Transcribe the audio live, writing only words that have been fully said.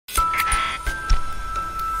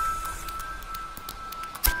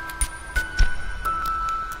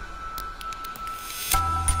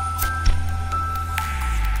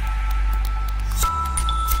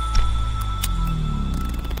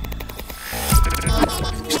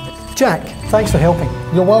Jack, thanks for helping.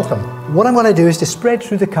 You're welcome. What I'm going to do is to spread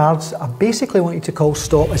through the cards. I basically want you to call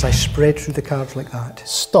stop as I spread through the cards like that.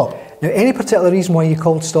 Stop. Now, any particular reason why you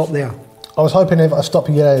called stop there? I was hoping if I stop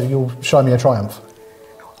you there, you'll show me a triumph.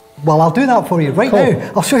 Well, I'll do that for you right Cool.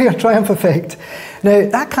 now. I'll show you a triumph effect. Now,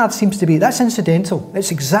 that card seems to be, that's incidental. It's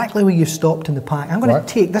exactly where you've stopped in the pack. I'm going to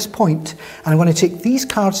take this point and I'm going to take these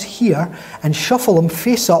cards here and shuffle them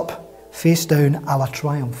face up, face down, a la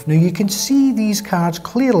triumph. Now, you can see these cards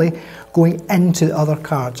clearly going into the other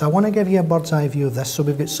cards. I want to give you a bird's eye view of this. So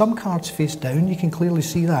we've got some cards face down. You can clearly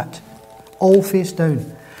see that. All face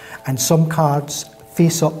down. And some cards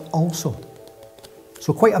face up also.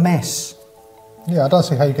 So quite a mess. Yeah, I don't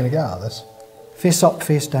see how you're going to get out of this. Face up,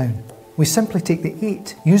 face down. We simply take the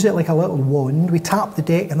 8, use it like a little wand, we tap the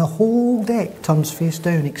deck and the whole deck turns face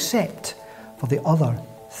down except for the other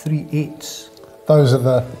 3 8s. Those are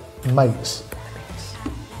the mates.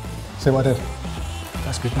 See what I did?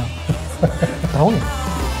 That's good now. Brilliant.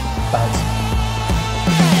 Bad.